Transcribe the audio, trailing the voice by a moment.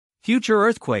Future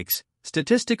earthquakes,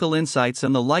 statistical insights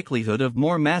on the likelihood of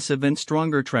more massive and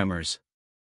stronger tremors.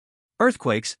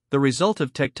 Earthquakes, the result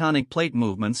of tectonic plate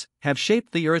movements, have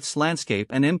shaped the Earth's landscape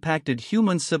and impacted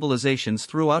human civilizations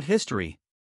throughout history.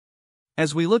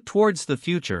 As we look towards the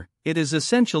future, it is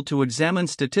essential to examine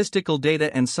statistical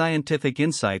data and scientific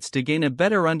insights to gain a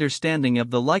better understanding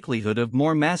of the likelihood of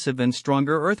more massive and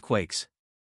stronger earthquakes.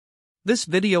 This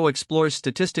video explores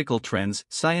statistical trends,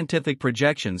 scientific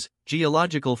projections,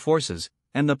 geological forces,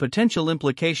 and the potential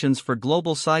implications for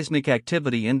global seismic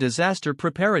activity and disaster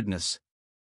preparedness.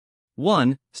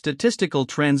 1. Statistical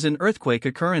trends in earthquake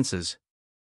occurrences.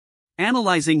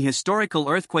 Analyzing historical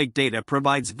earthquake data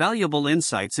provides valuable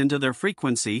insights into their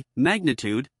frequency,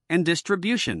 magnitude, and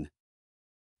distribution.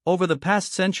 Over the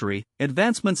past century,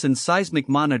 advancements in seismic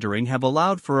monitoring have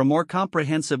allowed for a more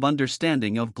comprehensive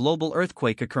understanding of global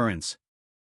earthquake occurrence.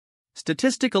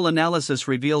 Statistical analysis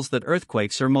reveals that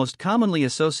earthquakes are most commonly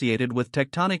associated with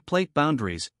tectonic plate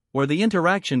boundaries, where the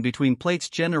interaction between plates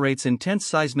generates intense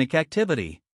seismic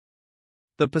activity.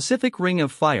 The Pacific Ring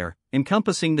of Fire,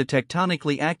 encompassing the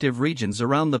tectonically active regions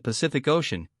around the Pacific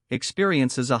Ocean,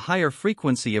 experiences a higher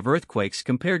frequency of earthquakes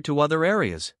compared to other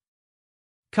areas.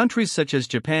 Countries such as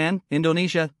Japan,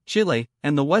 Indonesia, Chile,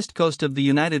 and the west coast of the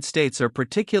United States are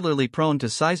particularly prone to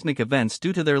seismic events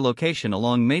due to their location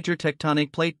along major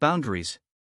tectonic plate boundaries.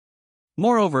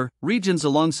 Moreover, regions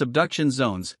along subduction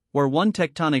zones, where one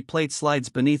tectonic plate slides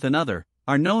beneath another,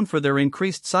 are known for their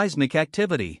increased seismic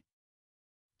activity.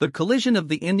 The collision of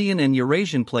the Indian and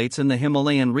Eurasian plates in the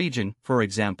Himalayan region, for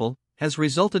example, has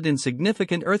resulted in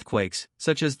significant earthquakes,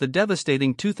 such as the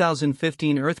devastating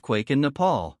 2015 earthquake in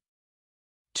Nepal.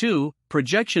 2.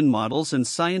 Projection models and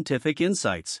scientific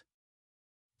insights.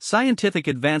 Scientific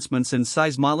advancements in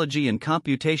seismology and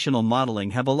computational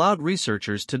modeling have allowed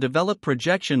researchers to develop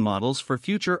projection models for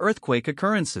future earthquake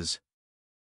occurrences.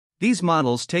 These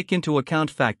models take into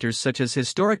account factors such as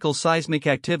historical seismic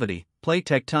activity, plate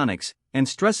tectonics, and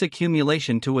stress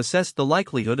accumulation to assess the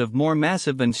likelihood of more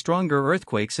massive and stronger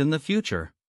earthquakes in the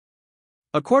future.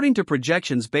 According to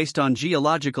projections based on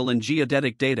geological and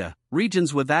geodetic data,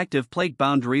 regions with active plate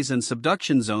boundaries and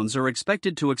subduction zones are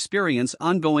expected to experience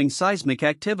ongoing seismic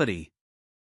activity.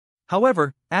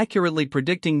 However, accurately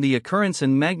predicting the occurrence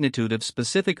and magnitude of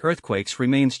specific earthquakes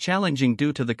remains challenging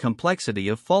due to the complexity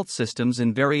of fault systems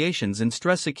and variations in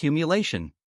stress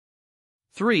accumulation.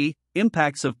 3.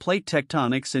 Impacts of plate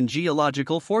tectonics and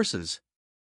geological forces.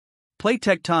 Plate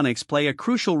tectonics play a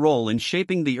crucial role in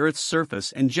shaping the Earth's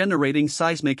surface and generating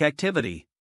seismic activity.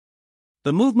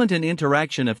 The movement and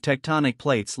interaction of tectonic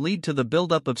plates lead to the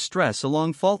buildup of stress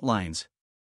along fault lines.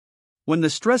 When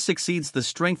the stress exceeds the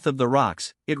strength of the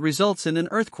rocks, it results in an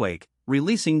earthquake,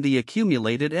 releasing the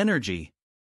accumulated energy.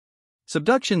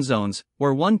 Subduction zones,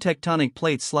 where one tectonic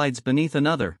plate slides beneath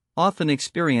another, often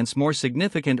experience more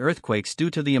significant earthquakes due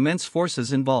to the immense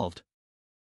forces involved.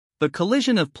 The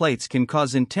collision of plates can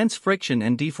cause intense friction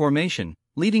and deformation,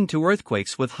 leading to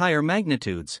earthquakes with higher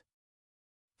magnitudes.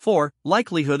 4.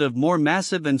 Likelihood of more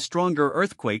massive and stronger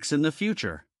earthquakes in the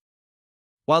future.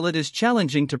 While it is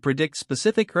challenging to predict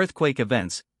specific earthquake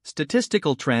events,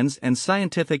 statistical trends and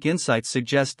scientific insights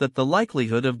suggest that the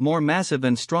likelihood of more massive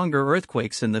and stronger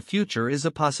earthquakes in the future is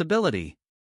a possibility.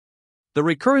 The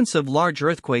recurrence of large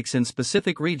earthquakes in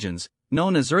specific regions,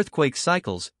 known as earthquake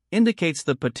cycles, indicates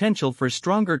the potential for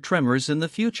stronger tremors in the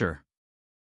future.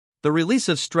 The release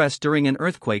of stress during an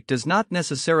earthquake does not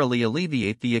necessarily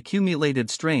alleviate the accumulated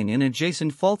strain in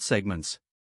adjacent fault segments.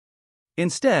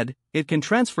 Instead, it can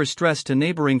transfer stress to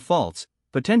neighboring faults,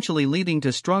 potentially leading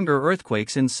to stronger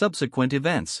earthquakes in subsequent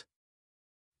events.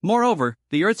 Moreover,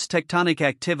 the Earth's tectonic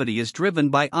activity is driven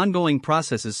by ongoing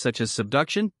processes such as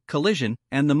subduction, collision,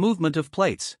 and the movement of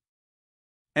plates.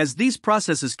 As these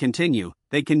processes continue,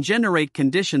 they can generate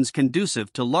conditions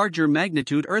conducive to larger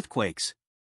magnitude earthquakes.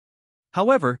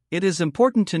 However, it is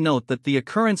important to note that the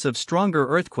occurrence of stronger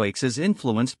earthquakes is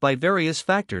influenced by various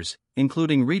factors,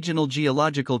 including regional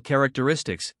geological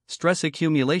characteristics, stress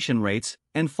accumulation rates,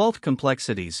 and fault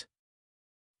complexities.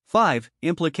 5.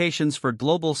 Implications for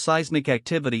global seismic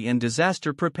activity and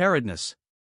disaster preparedness.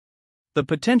 The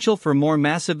potential for more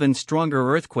massive and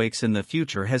stronger earthquakes in the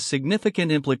future has significant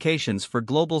implications for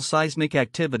global seismic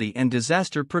activity and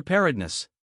disaster preparedness.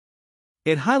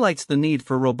 It highlights the need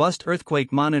for robust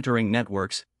earthquake monitoring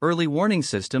networks, early warning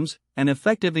systems, and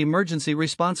effective emergency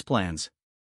response plans.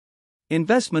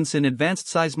 Investments in advanced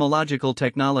seismological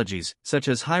technologies, such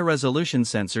as high-resolution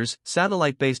sensors,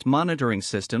 satellite-based monitoring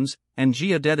systems, and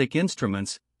geodetic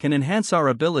instruments, can enhance our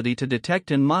ability to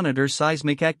detect and monitor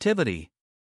seismic activity.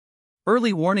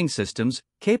 Early warning systems,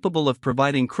 capable of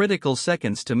providing critical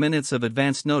seconds to minutes of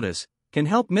advance notice, can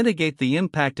help mitigate the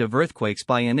impact of earthquakes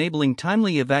by enabling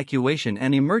timely evacuation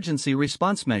and emergency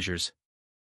response measures.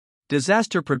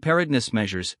 Disaster preparedness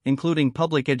measures, including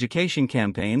public education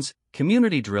campaigns,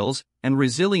 community drills, and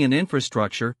resilient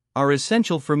infrastructure, are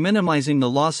essential for minimizing the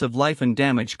loss of life and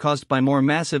damage caused by more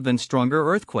massive and stronger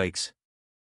earthquakes.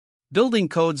 Building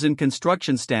codes and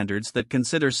construction standards that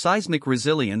consider seismic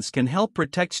resilience can help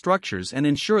protect structures and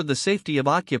ensure the safety of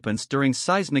occupants during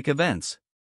seismic events.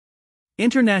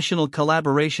 International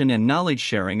collaboration and knowledge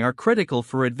sharing are critical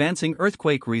for advancing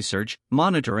earthquake research,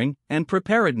 monitoring, and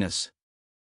preparedness.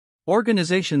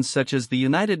 Organizations such as the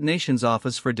United Nations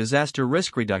Office for Disaster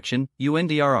Risk Reduction,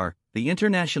 UNDRR, the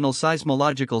International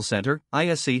Seismological Center,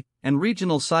 ISC, and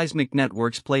regional seismic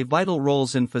networks play vital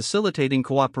roles in facilitating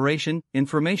cooperation,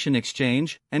 information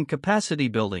exchange, and capacity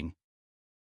building.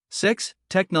 6.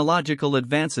 Technological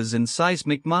advances in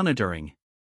seismic monitoring.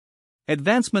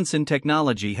 Advancements in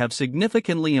technology have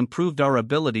significantly improved our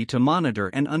ability to monitor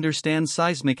and understand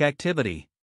seismic activity.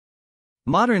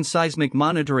 Modern seismic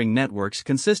monitoring networks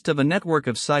consist of a network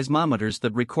of seismometers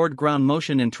that record ground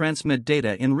motion and transmit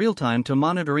data in real time to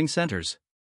monitoring centers.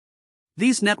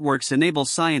 These networks enable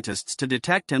scientists to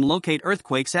detect and locate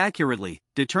earthquakes accurately,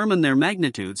 determine their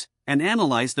magnitudes, and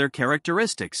analyze their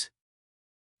characteristics.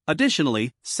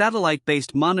 Additionally,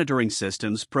 satellite-based monitoring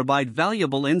systems provide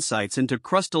valuable insights into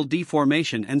crustal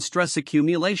deformation and stress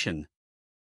accumulation.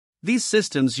 These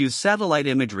systems use satellite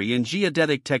imagery and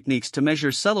geodetic techniques to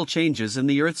measure subtle changes in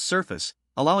the Earth's surface,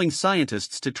 allowing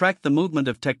scientists to track the movement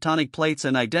of tectonic plates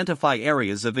and identify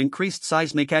areas of increased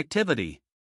seismic activity.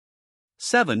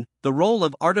 7. The role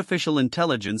of artificial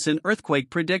intelligence in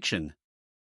earthquake prediction.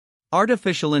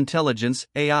 Artificial intelligence,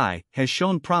 AI, has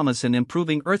shown promise in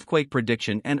improving earthquake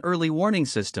prediction and early warning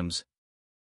systems.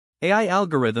 AI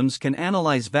algorithms can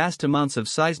analyze vast amounts of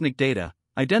seismic data,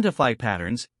 identify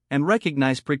patterns, and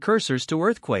recognize precursors to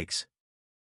earthquakes.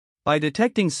 By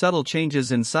detecting subtle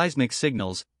changes in seismic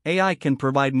signals, AI can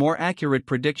provide more accurate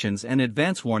predictions and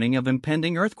advance warning of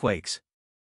impending earthquakes.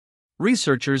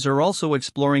 Researchers are also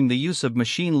exploring the use of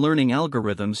machine learning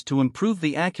algorithms to improve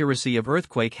the accuracy of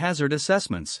earthquake hazard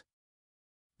assessments.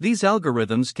 These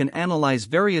algorithms can analyze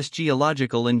various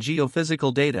geological and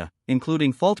geophysical data,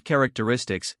 including fault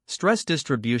characteristics, stress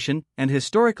distribution, and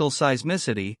historical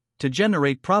seismicity, to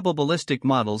generate probabilistic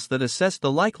models that assess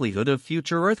the likelihood of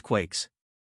future earthquakes.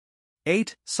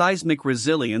 8. Seismic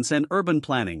resilience and urban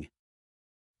planning.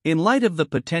 In light of the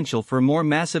potential for more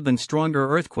massive and stronger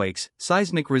earthquakes,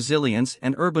 seismic resilience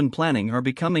and urban planning are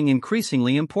becoming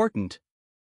increasingly important.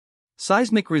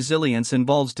 Seismic resilience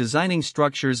involves designing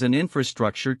structures and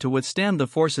infrastructure to withstand the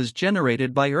forces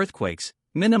generated by earthquakes,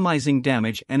 minimizing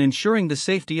damage and ensuring the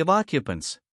safety of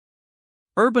occupants.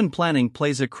 Urban planning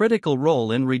plays a critical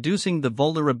role in reducing the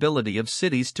vulnerability of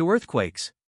cities to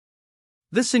earthquakes.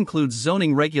 This includes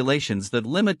zoning regulations that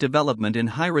limit development in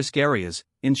high-risk areas,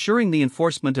 ensuring the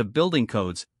enforcement of building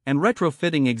codes, and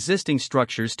retrofitting existing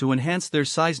structures to enhance their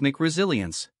seismic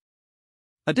resilience.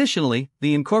 Additionally,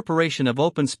 the incorporation of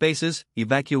open spaces,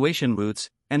 evacuation routes,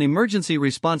 and emergency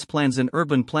response plans in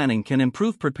urban planning can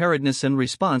improve preparedness and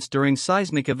response during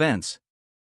seismic events.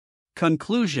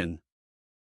 Conclusion.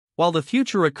 While the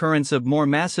future occurrence of more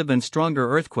massive and stronger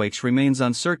earthquakes remains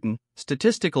uncertain,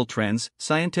 statistical trends,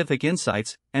 scientific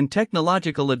insights, and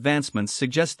technological advancements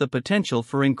suggest the potential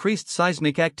for increased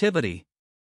seismic activity.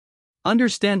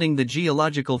 Understanding the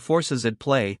geological forces at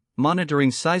play,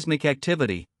 monitoring seismic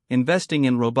activity, investing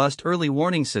in robust early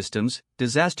warning systems,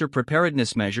 disaster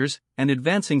preparedness measures, and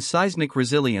advancing seismic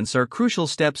resilience are crucial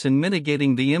steps in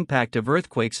mitigating the impact of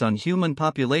earthquakes on human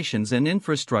populations and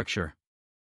infrastructure.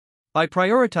 By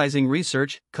prioritizing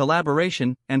research,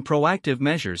 collaboration, and proactive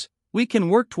measures, we can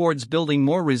work towards building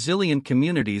more resilient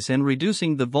communities and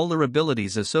reducing the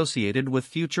vulnerabilities associated with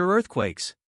future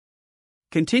earthquakes.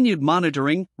 Continued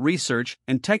monitoring, research,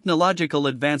 and technological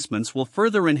advancements will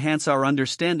further enhance our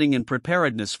understanding and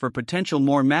preparedness for potential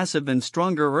more massive and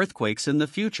stronger earthquakes in the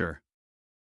future.